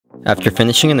After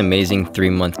finishing an amazing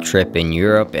 3-month trip in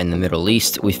Europe and the Middle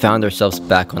East, we found ourselves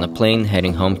back on a plane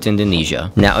heading home to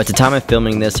Indonesia. Now, at the time of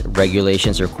filming this,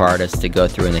 regulations required us to go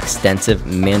through an extensive,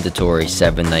 mandatory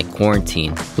 7-night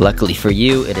quarantine. Luckily for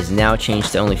you, it has now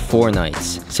changed to only 4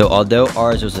 nights. So although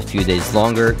ours was a few days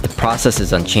longer, the process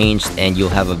is unchanged and you'll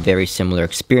have a very similar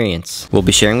experience. We'll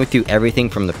be sharing with you everything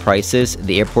from the prices,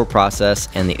 the airport process,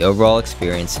 and the overall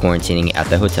experience quarantining at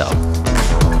the hotel.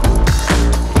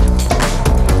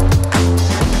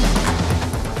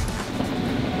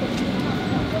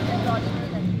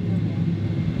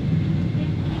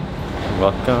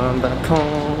 Welcome back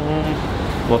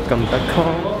home. Welcome back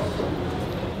home.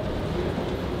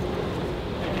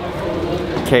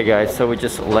 Okay guys, so we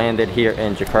just landed here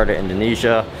in Jakarta,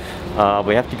 Indonesia.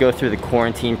 We have to go through the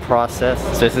quarantine process.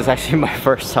 So this is actually my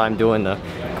first time doing the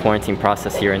quarantine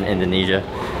process here in Indonesia.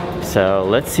 So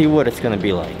let's see what it's gonna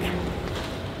be like.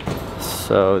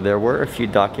 So there were a few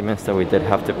documents that we did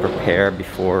have to prepare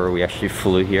before we actually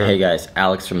flew here. Hey guys,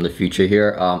 Alex from the future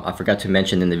here. I forgot to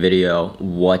mention in the video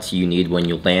what you need when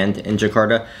you land in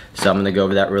Jakarta. So I'm gonna go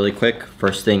over that really quick.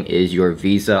 First thing is your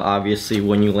visa, obviously,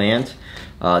 when you land.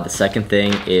 The second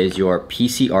thing is your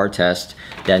PCR test.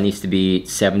 That needs to be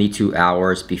 72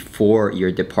 hours before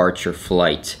your departure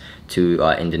flight to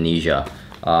Indonesia.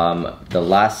 The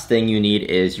last thing you need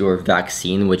is your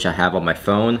vaccine, which I have on my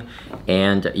phone,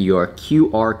 and your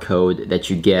QR code that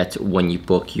you get when you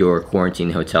book your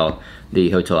quarantine hotel. The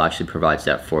hotel actually provides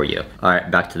that for you. Alright,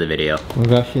 back to the video.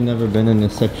 We've actually never been in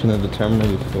this section of the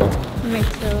terminal before. Me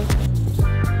too.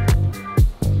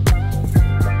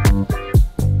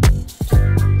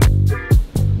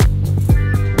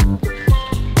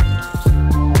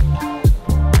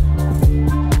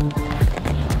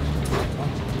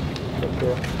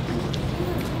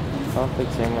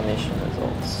 Examination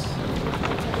results.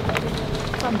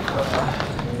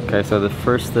 Okay, so the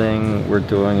first thing we're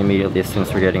doing immediately as soon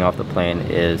as we're getting off the plane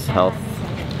is health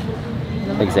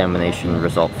examination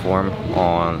result form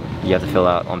you have to fill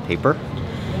out on paper,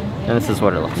 and this is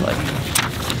what it looks like.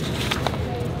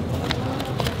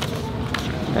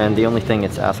 And the only thing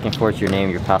it's asking for is your name,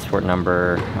 your passport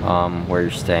number, where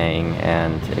you're staying,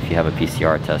 and if you have a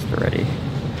PCR test already.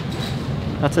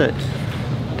 That's it.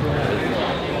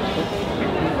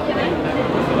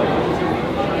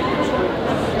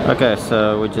 Okay,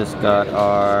 so we just got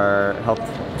our health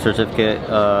certificate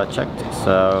checked.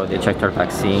 So they checked our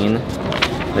vaccine,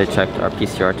 they checked our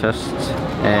PCR tests,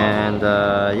 and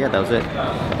yeah, that was it.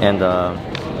 And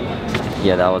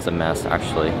yeah, that was a mess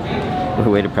actually. We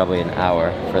waited probably an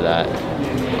hour for that.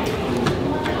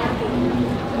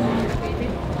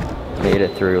 Made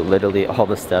it through literally all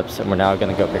the steps, and we're now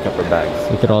gonna go pick up our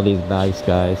bags. Look at all these bags,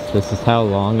 guys. This is how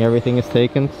long everything is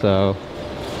taken, so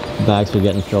bags are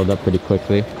getting filled up pretty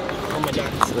quickly. Oh my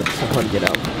god, so that's so hard to get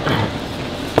out.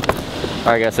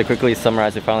 Alright guys, so quickly to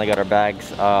summarize, we finally got our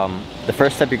bags. The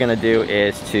first step you're gonna do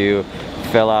is to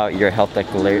fill out your health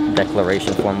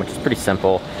declaration form, which is pretty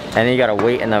simple. And then you gotta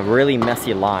wait in a really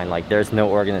messy line, like there's no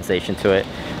organization to it.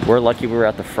 We're lucky we were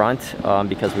at the front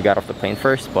because we got off the plane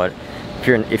first, but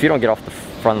if you don't get off the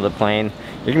front of the plane,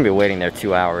 you're gonna be waiting there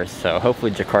 2 hours. So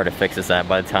hopefully Jakarta fixes that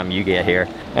by the time you get here.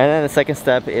 And then the second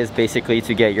step is basically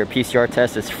to get your PCR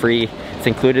test. It's free. It's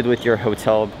included with your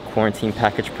hotel quarantine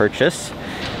package purchase.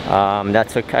 That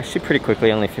took actually pretty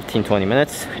quickly, only 15-20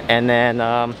 minutes. And then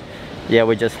yeah,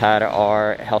 we just had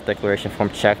our health declaration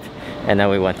form checked, and then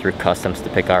we went through customs to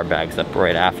pick our bags up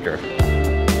right after.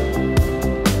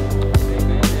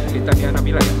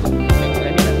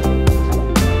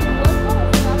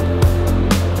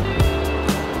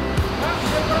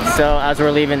 So as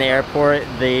we're leaving the airport,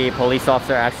 the police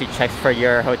officer actually checks for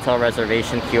your hotel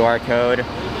reservation QR code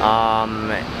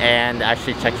and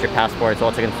actually checks your passport as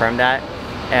well to confirm that.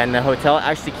 And the hotel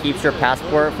actually keeps your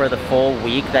passport for the full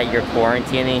week that you're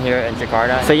quarantining here in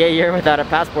Jakarta. So yeah, you're without a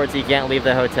passport, so you can't leave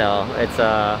the hotel. It's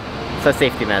a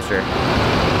safety measure.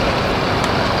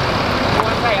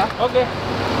 Okay.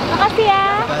 Makasih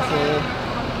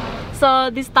ya. So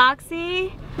this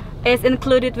taxi is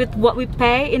included with what we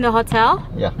pay in the hotel.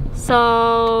 Yeah.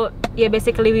 So yeah,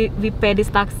 basically we pay this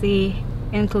taxi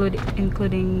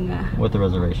including with the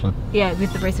reservation. Yeah,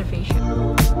 with the reservation.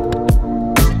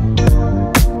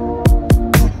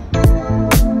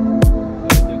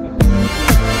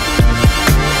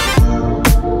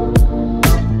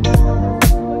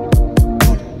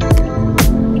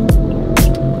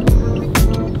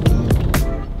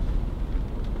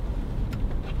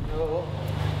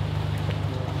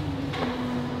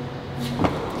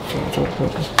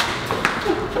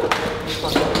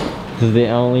 This is the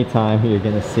only time you're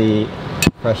gonna see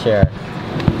fresh air.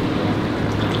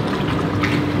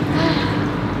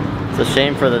 It's a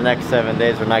shame for the next 7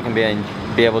 days we're not going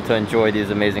to be able to enjoy these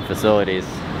amazing facilities.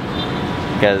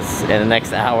 Because in the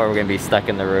next hour we're going to be stuck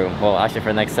in the room. Well, actually for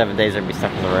the next 7 days we're going to be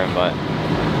stuck in the room, but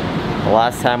the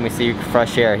last time we see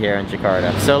fresh air here in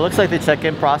Jakarta. So it looks like the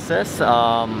check-in process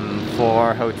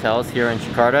for hotels here in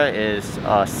Jakarta is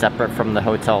separate from the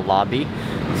hotel lobby.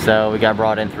 So we got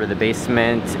brought in through the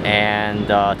basement and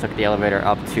took the elevator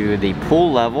up to the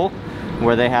pool level,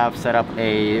 where they have set up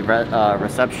a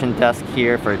reception desk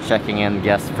here for checking in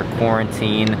guests for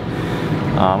quarantine,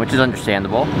 which is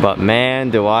understandable. But man,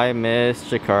 do I miss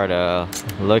Jakarta.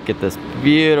 Look at this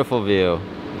beautiful view.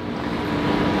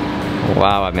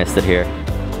 Wow, I missed it here.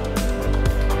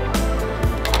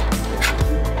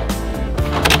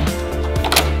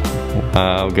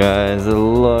 Wow guys,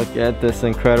 look at this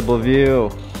incredible view.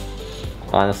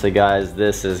 Honestly guys,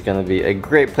 this is gonna be a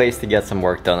great place to get some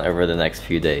work done over the next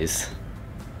few days.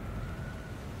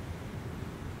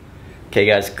 Okay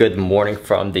guys, good morning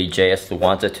from the JS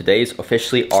Luanza. Today is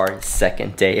officially our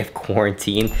second day of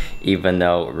quarantine, even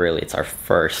though really it's our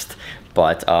first.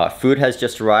 But food has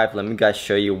just arrived. Let me guys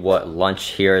show you what lunch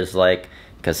here is like,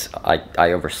 because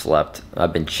I overslept.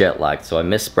 I've been jet lagged, so I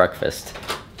missed breakfast.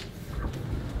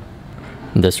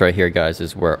 This right here guys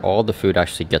is where all the food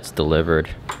actually gets delivered.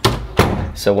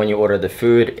 So when you order the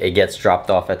food, it gets dropped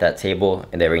off at that table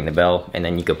and they ring the bell and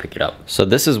then you go pick it up. So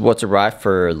this is what's arrived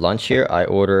for lunch here. I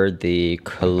ordered the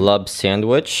club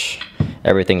sandwich.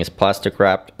 Everything is plastic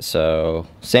wrapped. So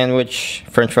sandwich,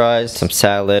 french fries, some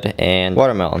salad, and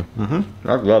watermelon.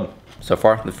 I love. So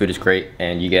far the food is great,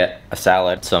 and you get a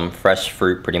salad, some fresh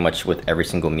fruit pretty much with every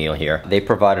single meal here. They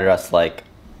provided us like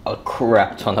a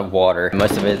crap ton of water.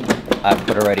 Most of it I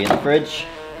put already in the fridge.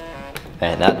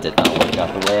 And that did not work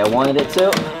out the way I wanted it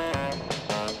to.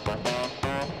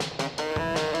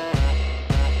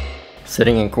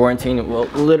 Sitting in quarantine will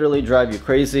literally drive you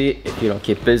crazy if you don't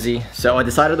keep busy. So I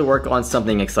decided to work on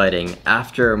something exciting.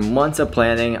 After months of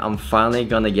planning, I'm finally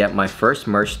gonna get my first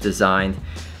merch designed.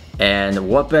 And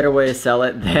what better way to sell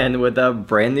it than with a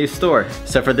brand new store?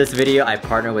 So for this video, I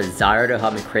partnered with Zyro to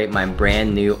help me create my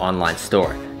brand new online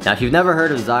store. Now, if you've never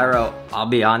heard of Zyro, I'll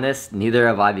be honest, neither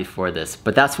have I before this,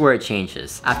 but that's where it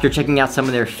changes. After checking out some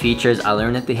of their features, I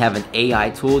learned that they have an AI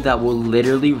tool that will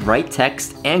literally write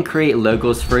text and create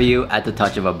logos for you at the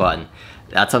touch of a button.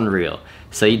 That's unreal.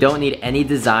 So you don't need any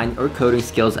design or coding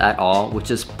skills at all,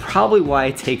 which is probably why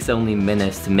it takes only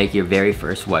minutes to make your very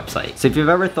first website. So if you've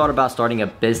ever thought about starting a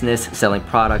business, selling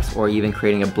products, or even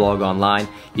creating a blog online,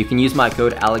 you can use my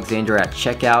code Alexander at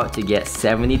checkout to get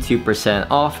 72%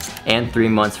 off and 3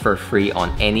 months for free on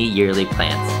any yearly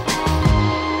plans.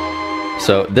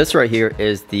 So this right here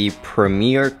is the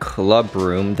premier club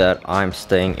room that I'm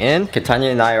staying in.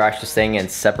 Katanya and I are actually staying in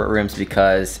separate rooms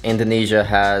because Indonesia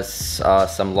has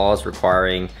some laws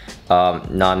requiring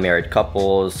non-married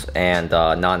couples and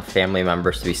non-family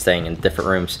members to be staying in different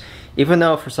rooms. Even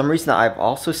though for some reason I've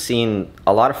also seen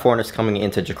a lot of foreigners coming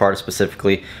into Jakarta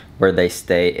specifically where they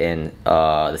stay in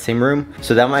the same room.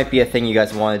 So that might be a thing you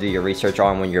guys want to do your research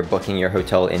on when you're booking your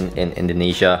hotel in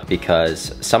Indonesia,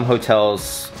 because some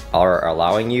hotels are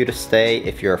allowing you to stay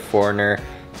if you're a foreigner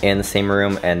in the same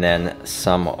room, and then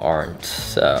some aren't,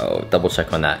 so double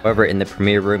check on that. However, in the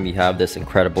premier room you have this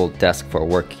incredible desk for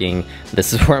working.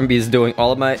 This is where I'm doing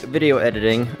all of my video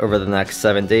editing over the next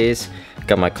 7 days.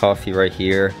 Got my coffee right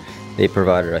here. They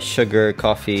provided us sugar,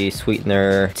 coffee,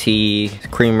 sweetener, tea,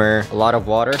 creamer, a lot of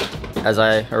water, as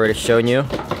I already shown you.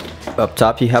 Up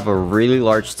top you have a really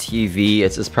large TV.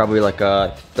 It's probably like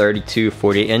a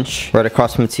 32-40 inch. Right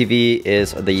across from the TV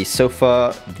is the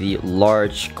sofa, the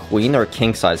large queen or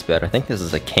king size bed. I think this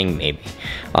is a king maybe,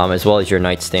 as well as your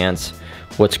nightstands.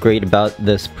 What's great about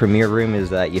this premier room is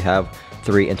that you have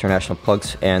 3 international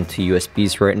plugs and 2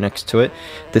 USBs right next to it.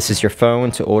 This is your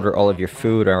phone to order all of your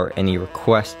food or any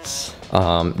requests.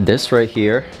 This right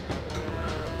here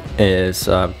is,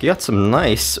 you got some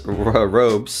nice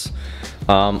robes.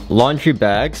 Laundry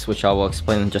bags, which I will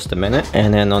explain in just a minute.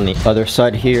 And then on the other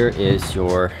side here is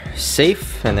your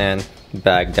safe, and then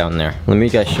bag down there. Let me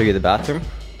guys show you the bathroom.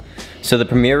 So the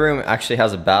premier room actually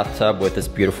has a bathtub with this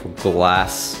beautiful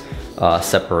glass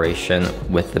separation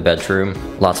with the bedroom.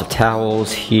 Lots of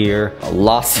towels here,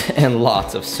 lots and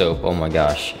lots of soap, oh my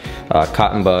gosh.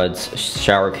 Cotton buds,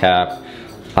 shower cap.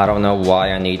 I don't know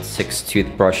why I need 6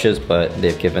 toothbrushes, but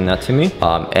they've given that to me.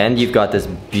 And you've got this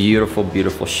beautiful,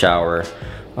 beautiful shower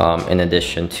in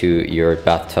addition to your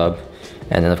bathtub.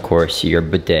 And then of course your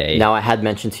bidet. Now I had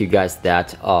mentioned to you guys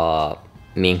that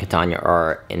me and Katanya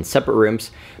are in separate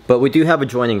rooms, but we do have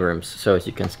adjoining rooms. So as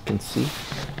you can see,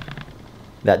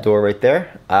 that door right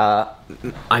there,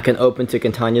 I can open to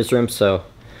Katanya's room. So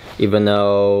even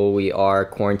though we are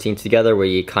quarantined together,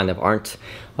 we kind of aren't.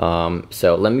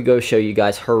 So let me go show you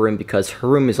guys her room, because her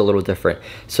room is a little different.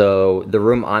 So the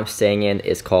room I'm staying in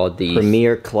is called the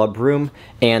Premier Club Room,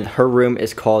 and her room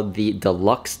is called the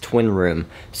Deluxe Twin Room.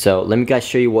 So let me guys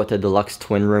show you what the Deluxe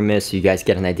Twin Room is, so you guys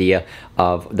get an idea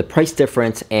of the price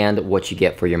difference and what you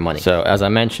get for your money. So as I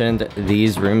mentioned,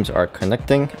 these rooms are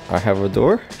connecting. I have a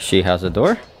door, she has a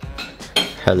door.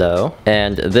 Hello.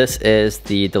 And this is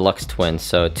the Deluxe Twin.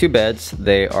 So 2 beds.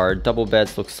 They are double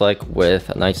beds, looks like,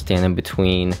 with a nightstand in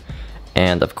between.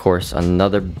 And of course,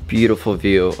 another beautiful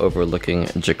view overlooking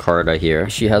Jakarta here.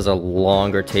 She has a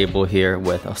longer table here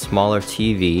with a smaller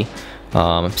TV.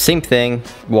 Same thing,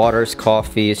 waters,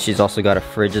 coffees. She's also got a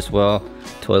fridge as well,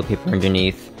 toilet paper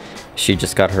underneath. She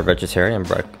just got her vegetarian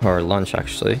or lunch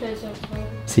actually.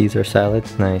 Caesar salad,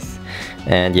 nice.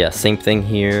 And yeah, same thing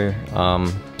here.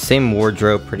 Same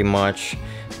wardrobe pretty much.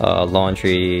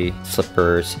 Laundry,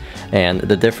 slippers. And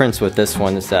the difference with this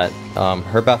one is that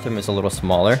her bathroom is a little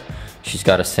smaller. She's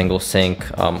got a single sink,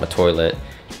 a toilet,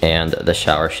 and the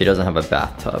shower. She doesn't have a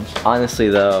bathtub. Honestly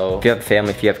though, if you have a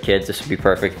family, if you have kids, this would be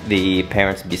perfect. The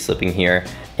parents would be sleeping here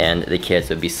and the kids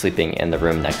would be sleeping in the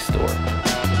room next door.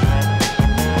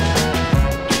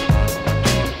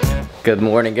 Good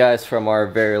morning guys, from our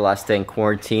very last day in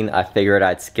quarantine. I figured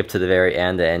I'd skip to the very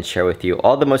end and share with you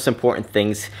all the most important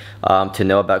things to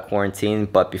know about quarantine.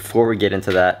 But before we get into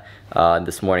that,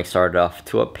 this morning started off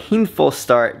to a painful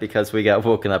start because we got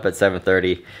woken up at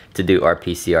 7:30 to do our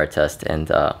PCR test, and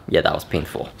yeah, that was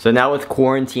painful. So now with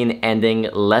quarantine ending,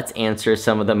 let's answer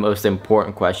some of the most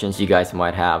important questions you guys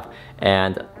might have,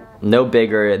 and no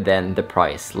bigger than the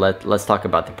price. Let's talk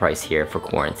about the price here for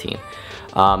quarantine.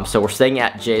 So we're staying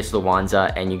at JS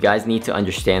Luanza, and you guys need to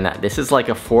understand that this is like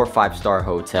a 4 or 5 star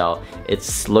hotel.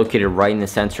 It's located right in the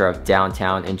center of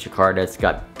downtown in Jakarta. It's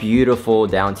got beautiful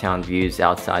downtown views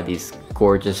outside, these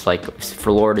gorgeous like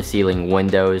floor to ceiling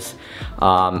windows,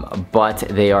 but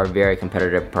they are very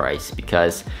competitive price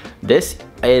because this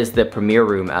is the premier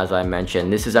room. As I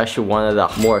mentioned, this is actually one of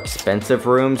the more expensive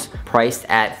rooms, priced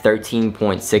at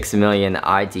 13.6 million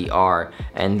IDR,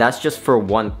 and that's just for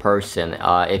one person.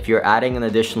 If you're adding an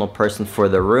additional person for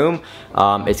the room,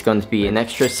 it's going to be an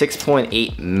extra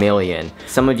 6.8 million.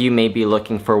 Some of you may be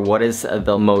looking for what is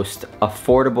the most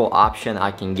affordable option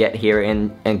I can get here in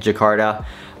Jakarta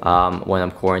when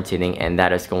I'm quarantining, and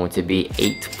that is going to be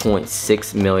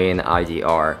 8.6 million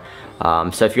IDR.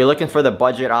 So if you're looking for the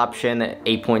budget option,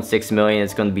 8.6 million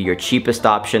is going to be your cheapest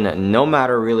option, no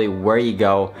matter really where you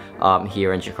go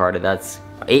here in Jakarta. That's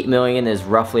 8 million is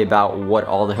roughly about what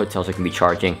all the hotels are going to be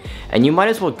charging. And you might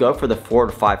as well go for the 4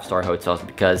 to 5 star hotels,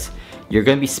 because you're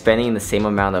going to be spending the same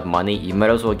amount of money. You might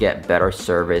as well get better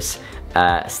service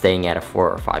staying at a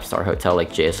 4 or 5 star hotel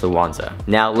like JS Luanza.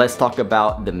 Now let's talk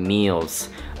about the meals.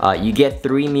 You get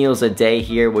 3 meals a day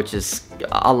here, which is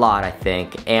a lot, I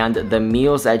think. And the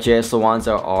meals at JS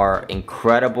Luanza are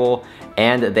incredible,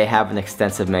 and they have an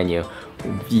extensive menu.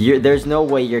 There's no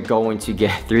way you're going to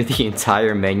get through the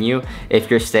entire menu if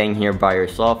you're staying here by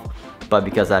yourself. But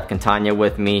because I have Cantania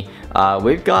with me,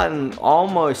 we've gotten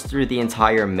almost through the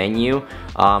entire menu.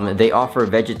 They offer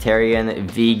vegetarian,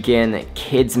 vegan,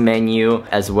 kids menu,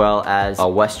 as well as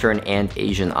Western and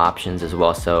Asian options as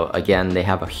well. So again, they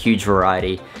have a huge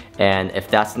variety. And if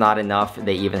that's not enough,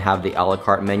 they even have the a la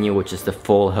carte menu, which is the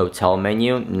full hotel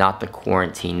menu, not the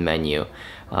quarantine menu.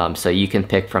 So you can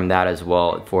pick from that as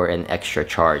well for an extra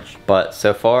charge. But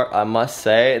so far, I must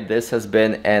say, this has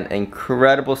been an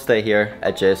incredible stay here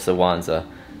at JS Luanza.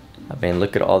 I mean,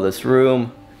 look at all this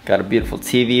room. Got a beautiful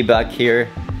TV back here.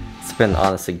 It's been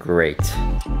honestly great.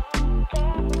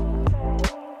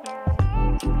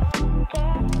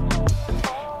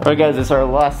 Alright guys, it's our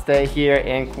last day here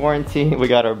in quarantine. We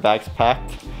got our bags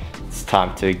packed. It's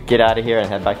time to get out of here and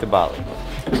head back to Bali.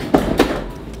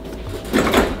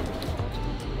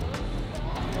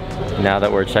 Now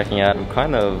that we're checking out, I'm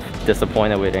kind of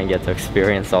disappointed we didn't get to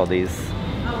experience all these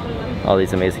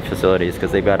amazing facilities,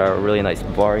 because they've got a really nice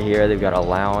bar here, they've got a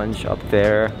lounge up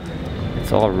there.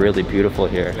 It's all really beautiful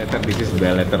here. This is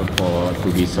the letter for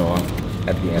to be sold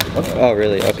at the airport. Oh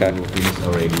really? Okay. Finished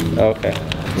already. Okay.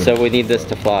 So we need this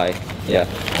to fly. Yeah.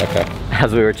 Okay.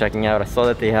 As we were checking out, I saw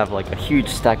that they have like a huge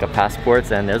stack of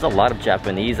passports, and there's a lot of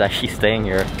Japanese actually staying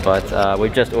here. But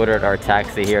we've just ordered our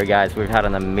taxi here, guys. We've had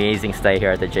an amazing stay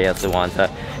here at the JS Luanza.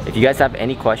 If you guys have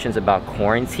any questions about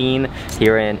quarantine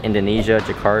here in Indonesia,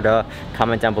 Jakarta,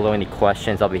 comment down below any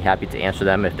questions. I'll be happy to answer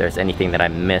them if there's anything that I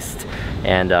missed.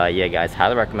 And yeah, guys,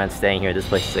 highly recommend staying here. This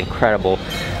place is incredible.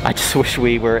 I just wish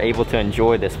we were able to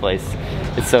enjoy this place.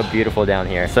 It's so beautiful down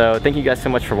here. So thank you guys so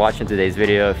much for watching today's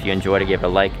video. If you enjoyed it, give it a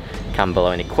like, comment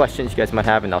below any questions you guys might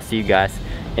have, and I'll see you guys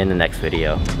in the next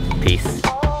video.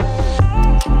 Peace.